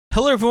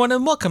Hello, everyone,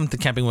 and welcome to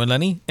Camping with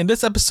Lenny. In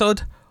this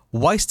episode,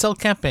 why stealth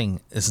camping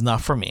is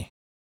not for me.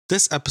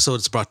 This episode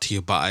is brought to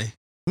you by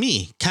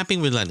me, Camping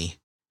with Lenny.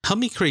 Help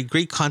me create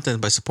great content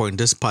by supporting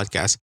this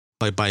podcast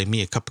by buying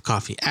me a cup of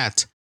coffee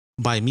at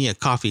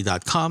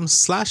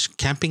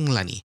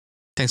buymeacoffee.com/campinglenny.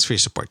 Thanks for your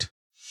support.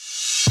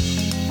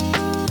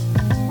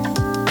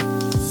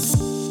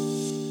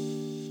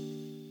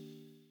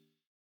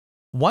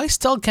 Why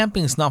stealth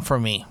camping is not for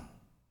me?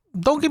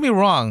 Don't get me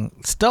wrong,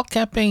 stealth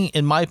camping,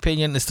 in my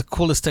opinion, is the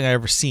coolest thing I've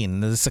ever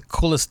seen. It's the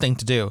coolest thing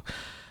to do.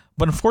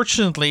 But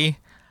unfortunately,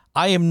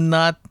 I am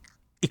not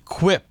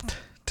equipped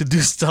to do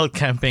stealth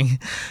camping.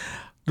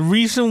 The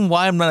reason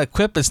why I'm not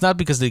equipped is not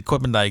because of the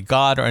equipment that I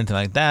got or anything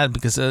like that,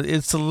 because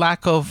it's a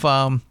lack of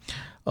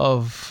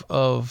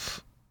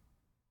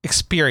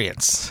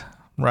experience,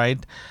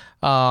 right?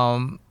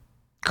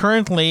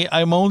 Currently,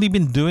 I've only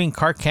been doing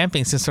car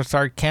camping since I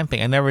started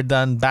camping. I've never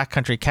done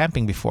backcountry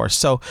camping before.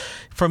 So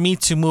for me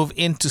to move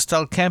into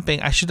stealth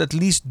camping, I should at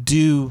least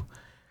do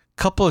a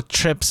couple of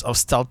trips of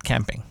stealth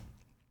camping.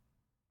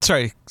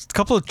 Sorry, a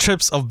couple of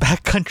trips of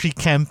backcountry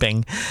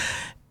camping.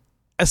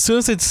 As soon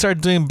as I start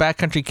doing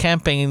backcountry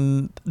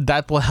camping,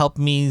 that will help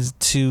me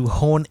to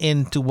hone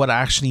into what I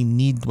actually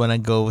need when I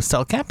go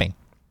stealth camping.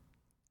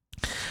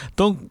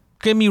 Don't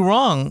get me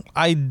wrong,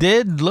 I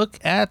did look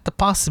at the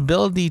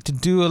possibility to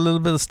do a little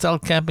bit of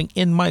stealth camping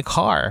in my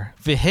car,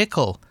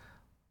 vehicle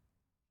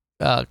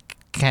stealth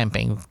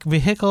camping.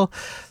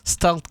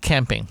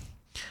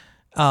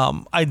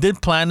 I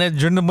did plan it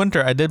during the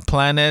winter. I did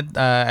plan it.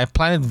 I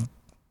planned it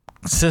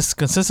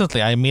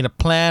consistently. I made a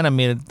plan.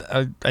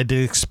 I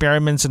did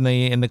experiments in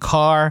the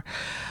car.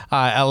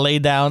 I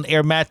laid down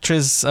air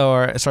mattress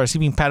or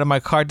sleeping pad in my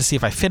car to see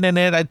if I fit in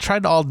it. I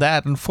tried all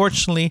that.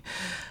 Unfortunately,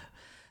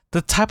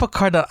 the type of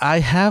car that I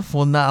have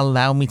will not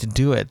allow me to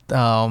do it.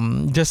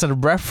 Just as a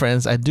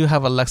reference, I do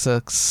have a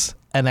Lexus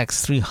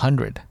NX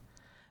 300.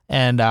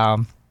 And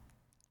I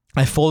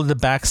folded the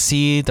back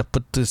seat. I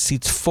put the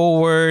seats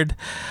forward.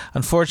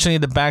 Unfortunately,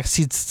 the back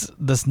seat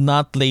does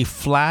not lay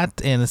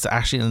flat, and it's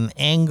actually at an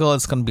angle.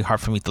 It's going to be hard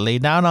for me to lay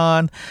down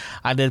on.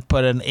 I did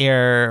put an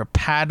air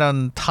pad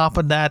on top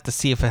of that to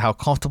see how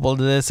comfortable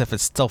it is, if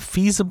it's still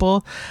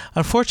feasible.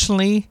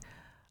 Unfortunately,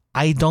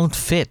 I don't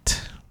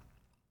fit.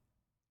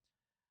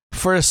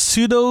 For a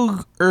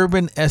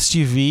pseudo-urban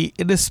SUV,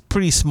 it is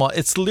pretty small.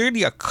 It's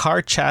literally a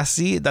car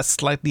chassis that's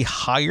slightly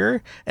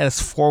higher, and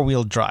it's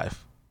four-wheel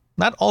drive.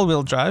 Not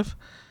all-wheel drive,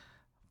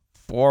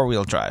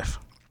 four-wheel drive.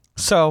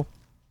 So,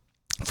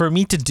 for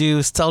me to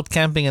do stealth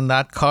camping in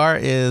that car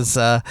is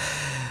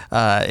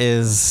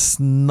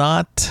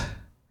not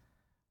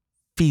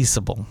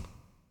feasible.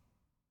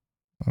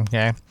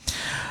 Okay.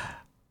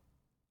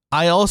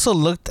 I also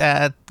looked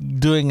at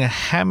doing a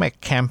hammock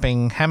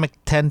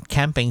tent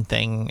camping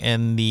thing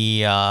in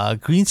the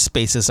green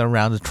spaces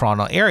around the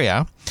Toronto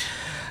area,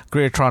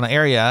 Greater Toronto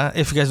area.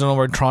 If you guys don't know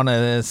where Toronto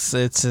is,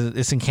 it's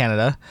in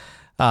Canada.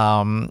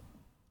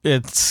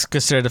 It's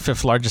considered the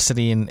fifth largest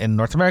city in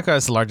North America.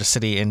 It's the largest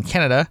city in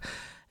Canada,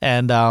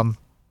 and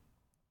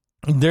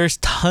there's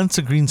tons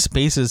of green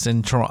spaces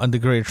in the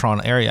Greater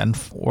Toronto area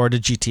or the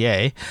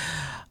GTA.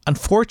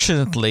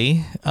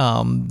 Unfortunately,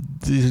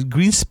 the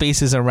green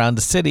spaces around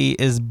the city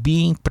is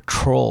being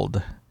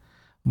patrolled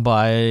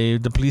by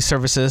the police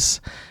services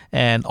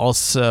and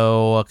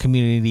also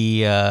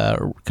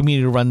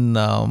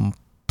community-run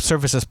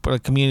services,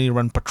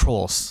 community-run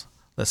patrols.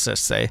 Let's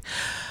just say.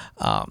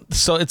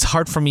 So it's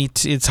hard for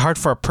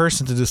a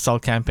person to do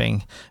stealth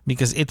camping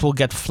because it will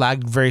get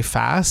flagged very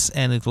fast,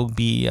 and it will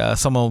be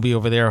someone will be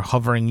over there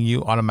hovering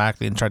you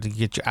automatically and try to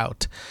get you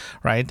out,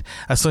 right?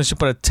 As soon as you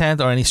put a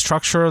tent or any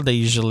structure, they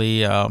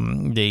usually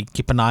they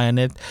keep an eye on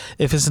it.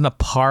 If it's in a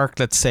park,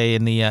 let's say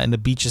in the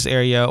beaches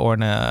area or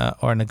in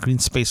a green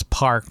space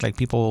park, like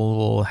people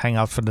will hang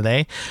out for the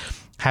day,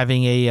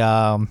 having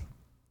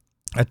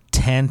a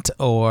tent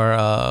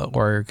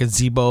or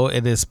gazebo,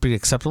 it is pretty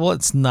acceptable.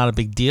 It's not a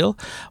big deal,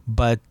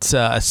 but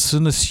as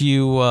soon as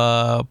you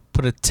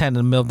put a tent in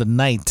the middle of the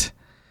night,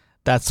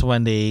 that's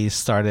when they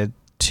started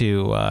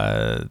to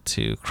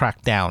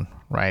crack down,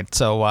 right?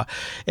 So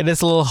it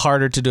is a little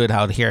harder to do it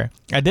out here.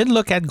 I did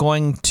look at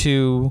going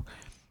to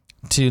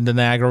the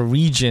Niagara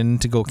region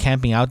to go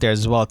camping out there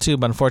as well too,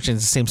 but unfortunately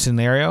it's the same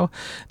scenario.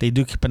 They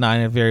do keep an eye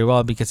on it very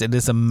well because it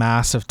is a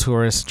massive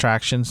tourist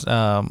attractions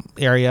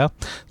area,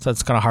 so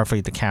it's kind of hard for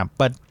you to camp.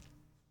 But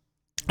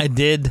I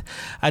did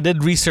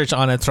research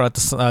on it throughout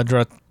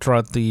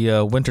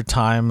the winter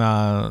time,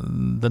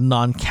 the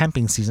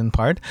non-camping season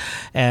part,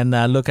 and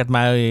look at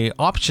my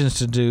options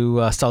to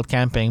do stealth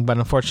camping. But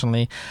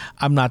unfortunately,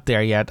 I'm not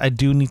there yet. I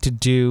do need to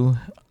do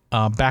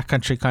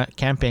backcountry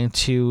camping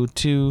to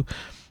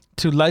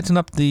lighten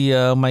up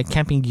the my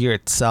camping gear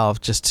itself,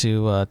 just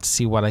to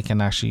see what I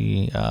can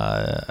actually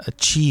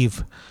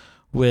achieve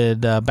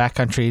with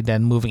backcountry,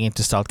 then moving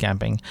into stealth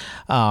camping.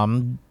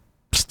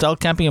 Stealth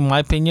camping, in my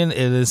opinion, it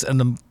is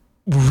a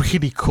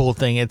really cool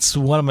thing. It's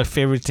one of my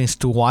favorite things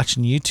to watch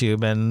on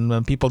YouTube, and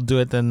when people do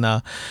it in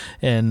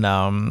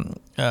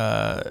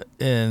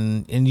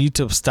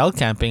YouTube style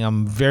camping,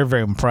 I'm very,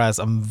 very impressed.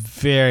 I'm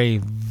very,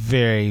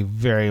 very,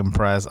 very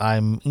impressed.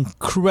 I'm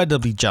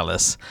incredibly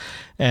jealous,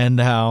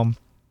 and I'll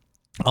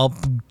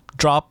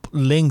drop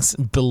links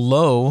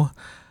below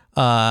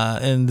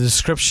in the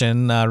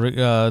description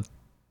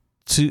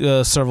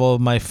to several of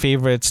my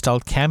favorite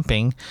stealth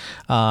camping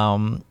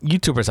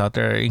YouTubers out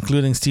there,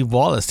 including Steve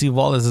Wallace. Steve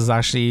Wallace is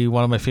actually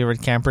one of my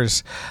favorite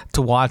campers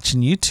to watch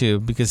on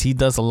YouTube because he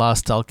does a lot of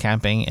stealth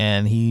camping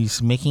and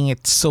he's making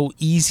it so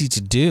easy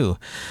to do.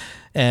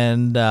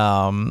 And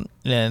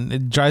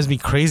it drives me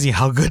crazy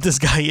how good this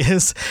guy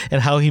is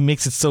and how he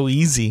makes it so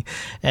easy.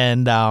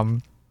 And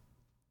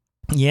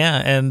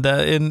and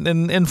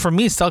for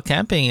me, stealth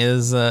camping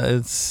is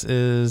a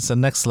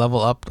next level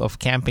up of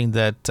camping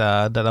that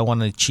I want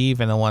to achieve,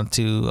 and I want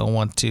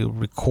to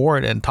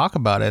record and talk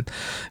about it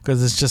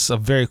because it's just a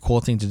very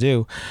cool thing to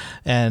do,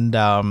 and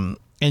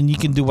you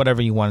can do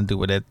whatever you want to do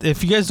with it.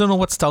 If you guys don't know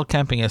what stealth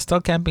camping is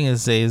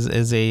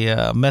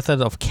a method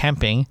of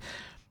camping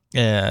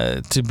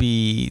to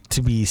be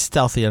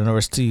stealthy, in other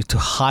words, to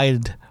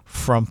hide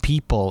from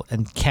people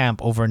and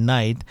camp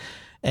overnight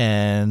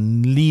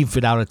and leave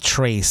without a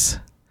trace.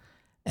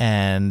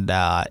 And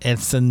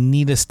it's the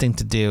neatest thing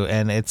to do,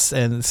 and it's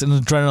an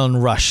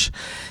adrenaline rush.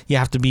 You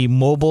have to be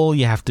mobile,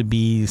 you have to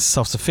be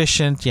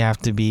self-sufficient, you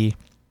just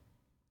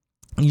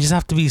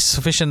have to be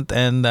sufficient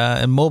and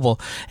mobile,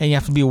 and you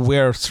have to be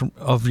aware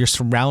of your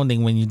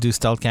surrounding when you do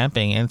stealth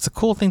camping. And it's a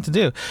cool thing to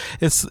do.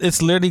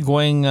 It's literally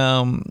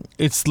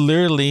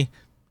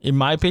in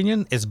my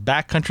opinion, it's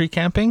backcountry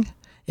camping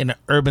in an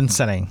urban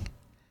setting.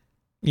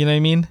 You know what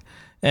I mean?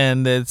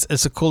 And it's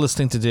the coolest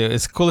thing to do.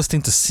 It's the coolest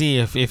thing to see.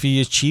 If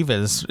you achieve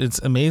it, it's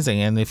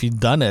amazing. And if you've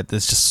done it,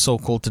 it's just so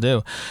cool to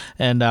do.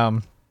 And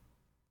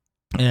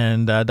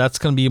that's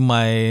gonna be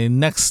my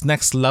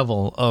next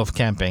level of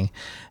camping.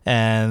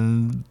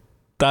 And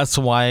that's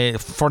why,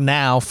 for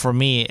now, for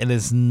me, it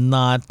is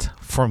not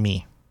for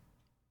me.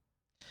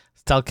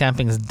 Stealth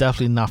camping is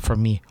definitely not for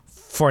me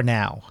for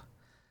now.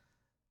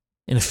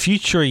 In the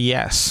future,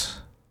 yes,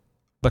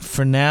 but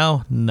for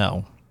now,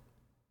 no.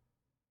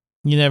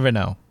 You never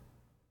know.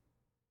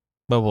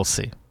 But we'll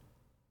see.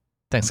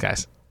 Thanks,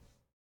 guys.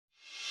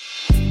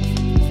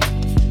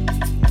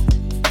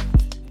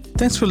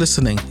 Thanks for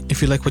listening.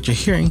 If you like what you're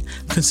hearing,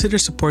 consider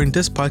supporting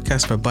this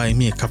podcast by buying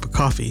me a cup of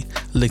coffee.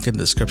 Link in the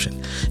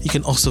description. You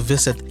can also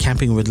visit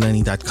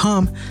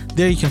campingwithlenny.com.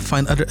 There you can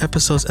find other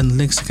episodes and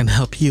links that can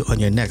help you on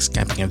your next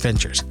camping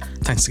adventures.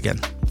 Thanks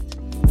again.